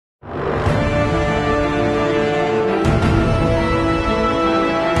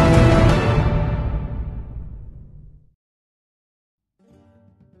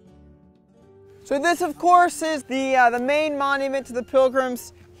So this, of course, is the main monument to the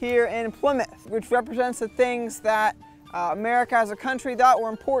Pilgrims here in Plymouth, which represents the things that America as a country thought were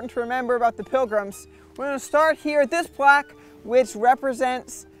important to remember about the Pilgrims. We're going to start here at this plaque, which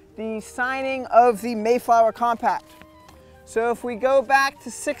represents the signing of the Mayflower Compact. So if we go back to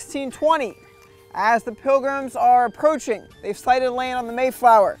 1620, as the Pilgrims are approaching, they've sighted land on the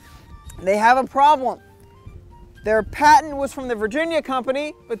Mayflower. They have a problem. Their patent was from the Virginia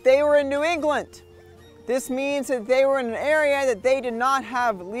Company, but they were in New England. This means that they were in an area that they did not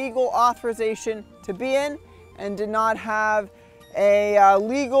have legal authorization to be in and did not have a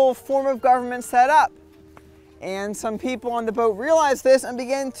legal form of government set up. And some people on the boat realized this and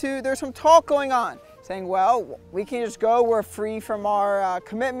there's some talk going on, saying, well, we can just go, we're free from our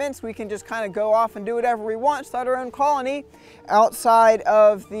commitments, we can just kind of go off and do whatever we want, start our own colony outside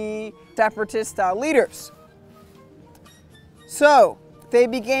of the separatist leaders. So they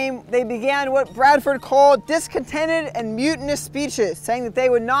began what Bradford called discontented and mutinous speeches, saying that they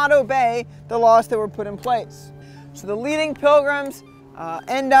would not obey the laws that were put in place. So the leading Pilgrims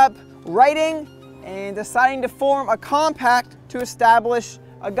end up writing and deciding to form a compact to establish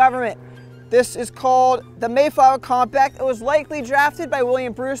a government. This is called the Mayflower Compact. It was likely drafted by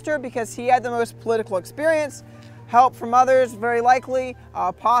William Brewster because he had the most political experience. Help from others, very likely,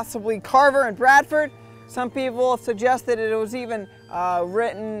 possibly Carver and Bradford. Some people suggest that it was even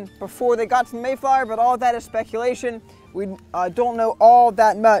written before they got to the Mayflower, but all of that is speculation. We don't know all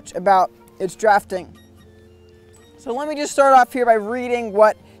that much about its drafting. So let me just start off here by reading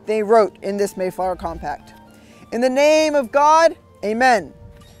what they wrote in this Mayflower Compact. In the name of God, amen.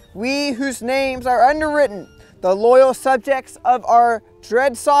 We whose names are underwritten, the loyal subjects of our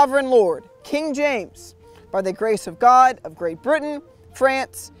dread sovereign Lord, King James, by the grace of God, of Great Britain,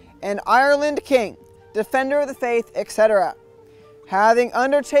 France, and Ireland King, defender of the faith, etc. Having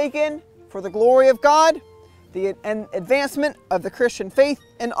undertaken, for the glory of God, the advancement of the Christian faith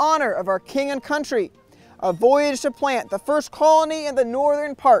and honor of our king and country, a voyage to plant the first colony in the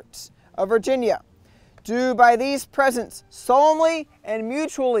northern parts of Virginia, do by these presents solemnly and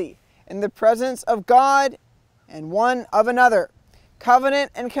mutually, in the presence of God and one of another,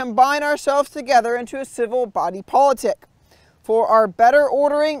 covenant and combine ourselves together into a civil body politic, for our better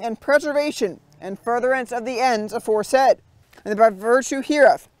ordering and preservation and furtherance of the ends aforesaid, and by virtue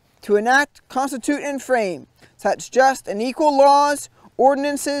hereof to enact, constitute, and frame such just and equal laws,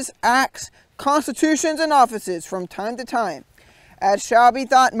 ordinances, acts, constitutions, and offices from time to time, as shall be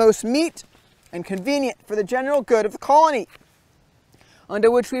thought most meet and convenient for the general good of the colony,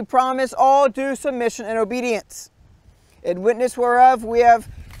 unto which we promise all due submission and obedience. In witness whereof we have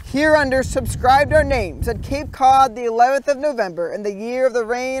hereunder subscribed our names at Cape Cod the 11th of November in the year of the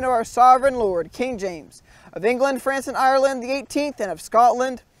reign of our sovereign Lord, King James, of England, France, and Ireland the 18th, and of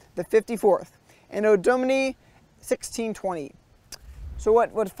Scotland the 54th, and O Domini 1620. So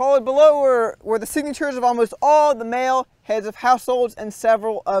what followed below were the signatures of almost all the male heads of households and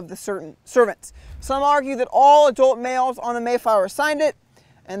several of the certain servants. Some argue that all adult males on the Mayflower signed it,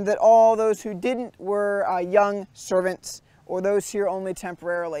 and that all those who didn't were young servants, or those here only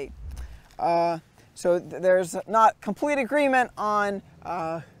temporarily. So there's not complete agreement on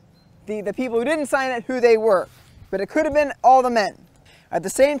the people who didn't sign it, who they were, but it could have been all the men. At the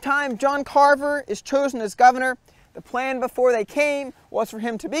same time, John Carver is chosen as governor. The plan before they came was for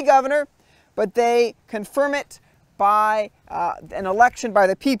him to be governor, but they confirm it by an election by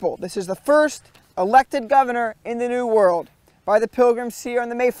the people. This is the first elected governor in the New World by the Pilgrims here on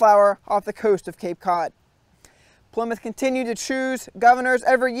the Mayflower off the coast of Cape Cod. Plymouth continued to choose governors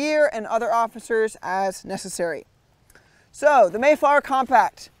every year and other officers as necessary. So, the Mayflower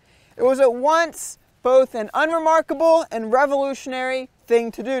Compact. It was at once both an unremarkable and revolutionary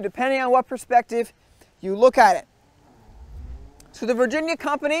thing to do, depending on what perspective you look at it. So the Virginia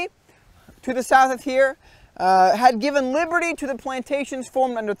Company, to the south of here, had given liberty to the plantations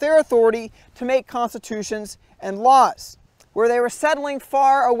formed under their authority to make constitutions and laws, where they were settling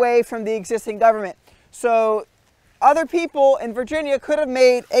far away from the existing government. So other people in Virginia could have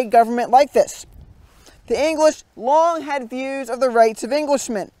made a government like this. The English long had views of the rights of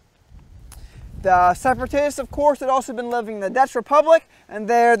Englishmen. The separatists, of course, had also been living in the Dutch Republic, and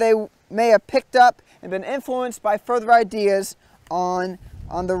there they may have picked up and been influenced by further ideas on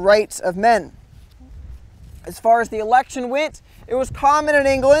the rights of men. As far as the election went, it was common in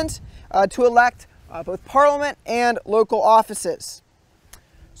England to elect both Parliament and local offices.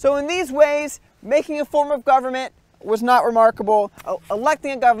 So in these ways, making a form of government was not remarkable.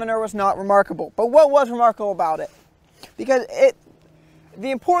 Electing a governor was not remarkable. But what was remarkable about it? Because the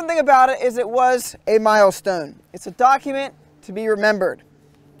important thing about it is it was a milestone. It's a document to be remembered.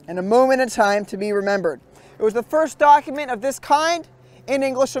 and a moment in time to be remembered. It was the first document of this kind in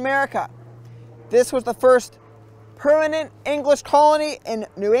English America. This was the first permanent English colony in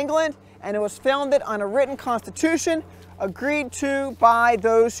New England, and it was founded on a written constitution agreed to by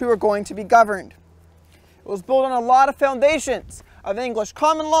those who were going to be governed. It was built on a lot of foundations of English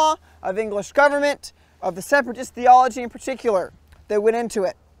common law, of English government, of the separatist theology in particular that went into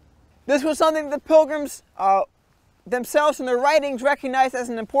it. This was something the Pilgrims themselves in their writings recognized as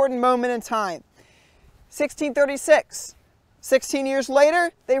an important moment in time. 1636, 16 years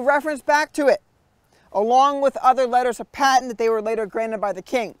later, they referenced back to it, along with other letters of patent that they were later granted by the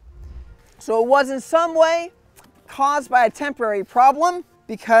king. So it was in some way caused by a temporary problem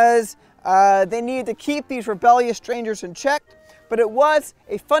because they needed to keep these rebellious strangers in check, but it was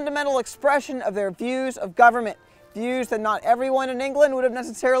a fundamental expression of their views of government, views that not everyone in England would have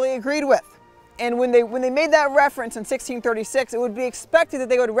necessarily agreed with. And when they made that reference in 1636, it would be expected that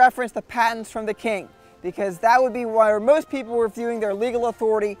they would reference the patents from the king, because that would be where most people were viewing their legal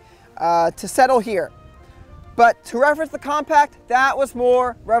authority to settle here. But to reference the compact, that was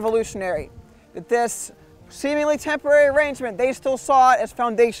more revolutionary. That this seemingly temporary arrangement, they still saw it as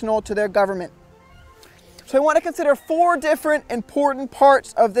foundational to their government. So I want to consider 4 different important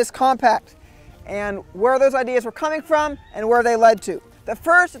parts of this compact and where those ideas were coming from and where they led to. The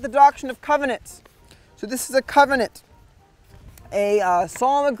first is the Doctrine of Covenants. So this is a covenant, a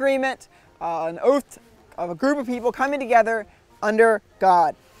solemn agreement, an oath of a group of people coming together under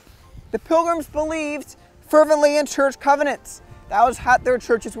God. The Pilgrims believed fervently in church covenants. That was how their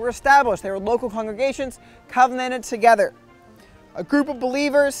churches were established. They were local congregations covenanted together. A group of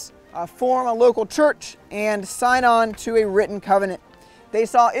believers form a local church and sign on to a written covenant. They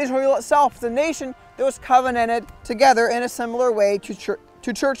saw Israel itself as a nation that was covenanted together in a similar way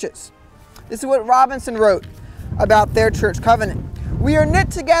to churches. This is what Robinson wrote about their church covenant. "We are knit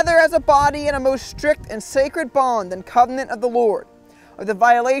together as a body in a most strict and sacred bond and covenant of the Lord, of the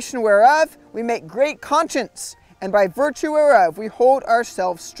violation whereof we make great conscience, and by virtue whereof we hold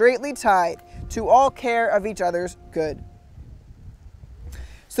ourselves straitly tied to all care of each other's good."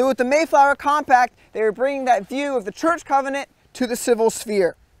 So with the Mayflower Compact, they were bringing that view of the church covenant to the civil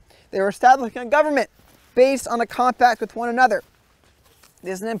sphere. They were establishing a government based on a compact with one another.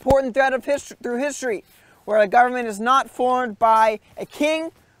 This is an important thread of through history, where a government is not formed by a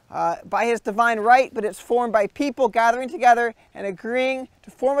king, by his divine right, but it's formed by people gathering together and agreeing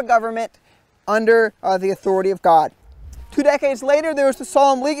to form a government under the authority of God. 2 decades later, there was the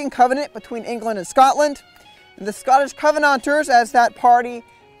Solemn Leaguing Covenant between England and Scotland. And the Scottish Covenanters, as that party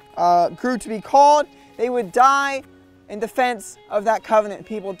grew to be called, they would die in defense of that covenant.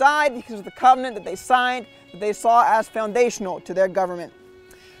 People died because of the covenant that they signed, that they saw as foundational to their government.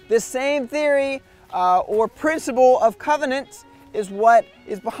 This same theory or principle of covenants is what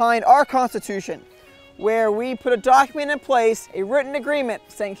is behind our Constitution, where we put a document in place, a written agreement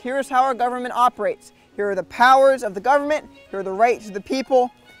saying here's how our government operates. Here are the powers of the government, here are the rights of the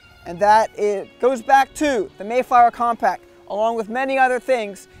people, and that it goes back to the Mayflower Compact, along with many other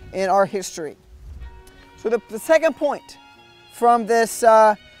things in our history. So the second point from this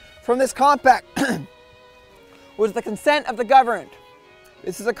compact was the consent of the governed.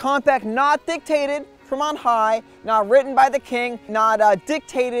 This is a compact not dictated from on high, not written by the king, not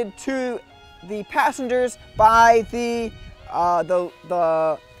dictated to the passengers by the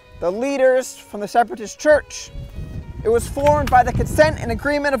leaders from the separatist church. It was formed by the consent and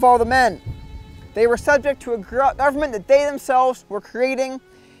agreement of all the men. They were subject to a government that they themselves were creating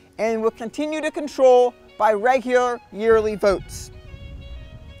and will continue to control by regular yearly votes.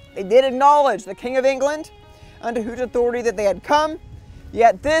 They did acknowledge the King of England, under whose authority that they had come,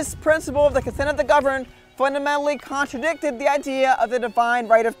 yet this principle of the consent of the governed fundamentally contradicted the idea of the divine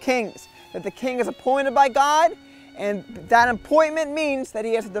right of kings, that the king is appointed by God, and that appointment means that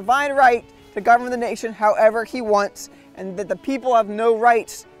he has a divine right to govern the nation however he wants, and that the people have no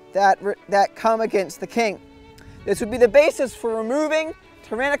rights that come against the king. This would be the basis for removing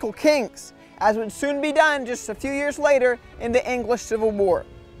tyrannical kings, as would soon be done just a few years later in the English Civil War.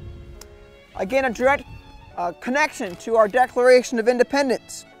 Again, a direct connection to our Declaration of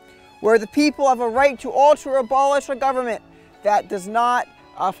Independence, where the people have a right to alter or abolish a government that does not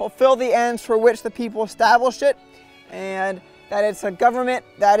fulfill the ends for which the people established it, and that it's a government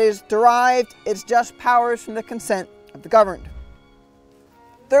that is derived its just powers from the consent of the governed.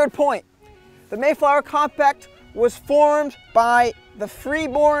 Third point, the Mayflower Compact was formed by the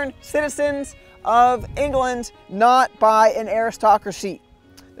freeborn citizens of England, not by an aristocracy.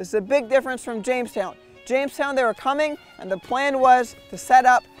 This is a big difference from Jamestown. Jamestown, they were coming, and the plan was to set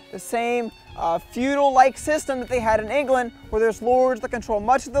up the same feudal-like system that they had in England, where there's lords that control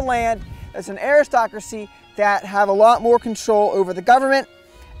much of the land. There's an aristocracy that have a lot more control over the government.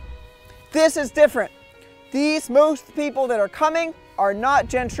 This is different. Most people that are coming are not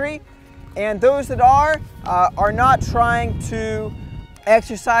gentry, and those that are not trying to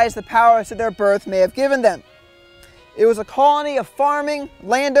exercise the powers that their birth may have given them. It was a colony of farming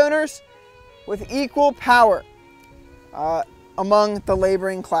landowners with equal power among the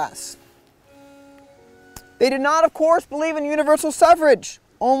laboring class. They did not, of course, believe in universal suffrage.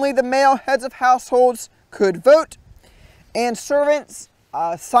 Only the male heads of households could vote, and servants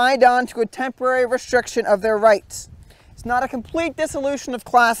signed on to a temporary restriction of their rights. It's not a complete dissolution of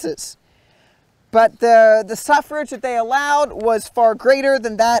classes, but the suffrage that they allowed was far greater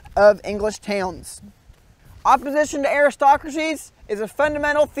than that of English towns. Opposition to aristocracies is a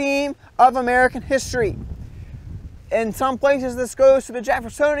fundamental theme of American history. In some places, this goes to the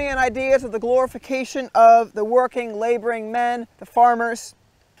Jeffersonian ideas of the glorification of the working, laboring men, the farmers.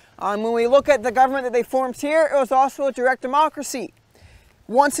 When we look at the government that they formed here, it was also a direct democracy.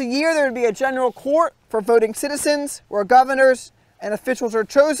 Once a year, there would be a general court for voting citizens, where governors and officials are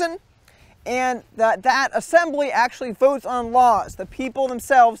chosen, and that assembly actually votes on laws, the people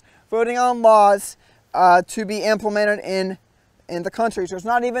themselves voting on laws to be implemented in the country. So it's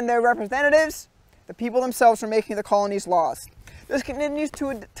not even their representatives, the people themselves are making the colony's laws. This continues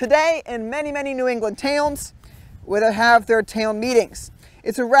to today in many, many New England towns where they have their town meetings.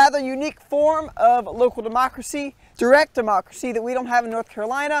 It's a rather unique form of local democracy, direct democracy, that we don't have in North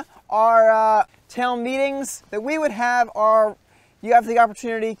Carolina. Our town meetings that we would have are, you have the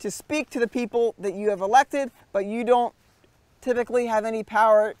opportunity to speak to the people that you have elected, but you don't typically have any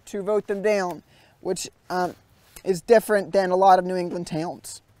power to vote them down, which is different than a lot of New England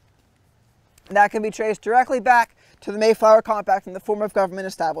towns. That can be traced directly back to the Mayflower Compact and the form of government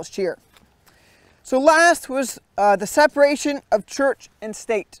established here. So last was the separation of church and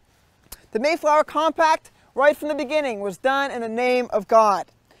state. The Mayflower Compact, right from the beginning, was done in the name of God.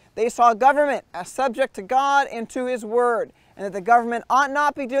 They saw government as subject to God and to His Word, and that the government ought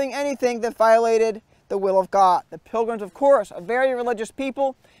not be doing anything that violated the will of God. The Pilgrims, of course, a very religious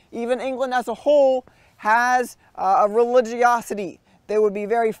people. Even England as a whole has a religiosity that would be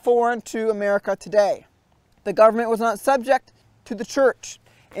very foreign to America today. The government was not subject to the church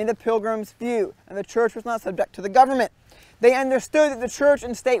in the Pilgrims' view, and the church was not subject to the government. They understood that the church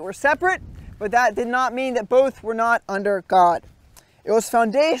and state were separate, but that did not mean that both were not under God. It was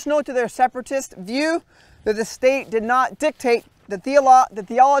foundational to their separatist view that the state did not dictate the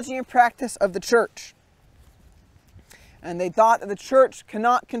theology and practice of the church. And they thought that the church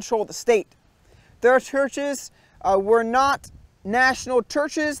cannot control the state. Their churches were not national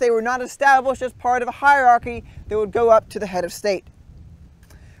churches. They were not established as part of a hierarchy that would go up to the head of state.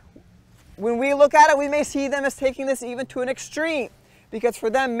 When we look at it, we may see them as taking this even to an extreme, because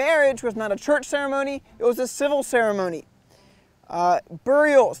for them marriage was not a church ceremony, it was a civil ceremony.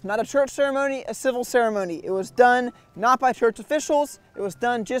 Burials, not a church ceremony, a civil ceremony. It was done not by church officials, it was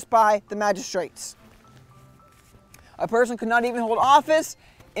done just by the magistrates. A person could not even hold office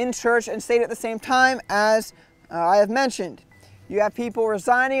in church and state at the same time, as I have mentioned. You have people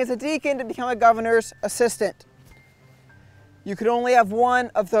resigning as a deacon to become a governor's assistant. You could only have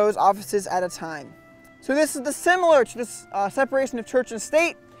one of those offices at a time. So this is similar to this separation of church and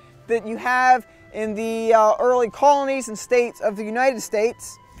state that you have in the early colonies and states of the United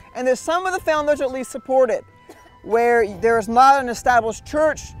States, and that some of the founders at least supported, where there is not an established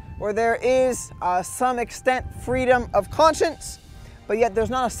church, where there is some extent freedom of conscience, but yet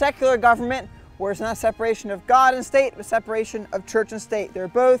there's not a secular government, where it's not a separation of God and state, but separation of church and state. They're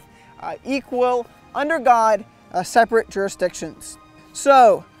both equal under God, separate jurisdictions.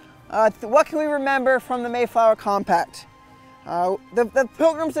 So, what can we remember from the Mayflower Compact? The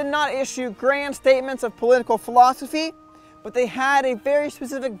Pilgrims did not issue grand statements of political philosophy, but they had a very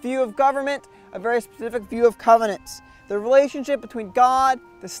specific view of government, a very specific view of covenants. The relationship between God,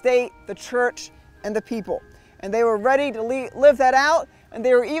 the state, the church, and the people. And they were ready to live that out, and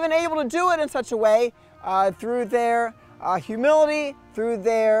they were even able to do it in such a way through their humility, through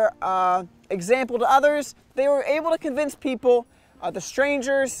their example to others. They were able to convince people, the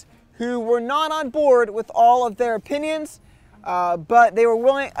strangers, who were not on board with all of their opinions, but they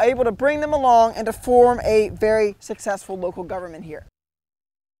were able to bring them along and to form a very successful local government here.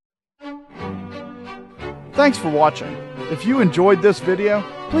 Thanks for watching. If you enjoyed this video,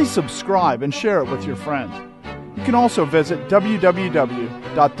 please subscribe and share it with your friends. You can also visit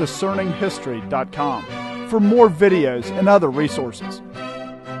www.discerninghistory.com for more videos and other resources.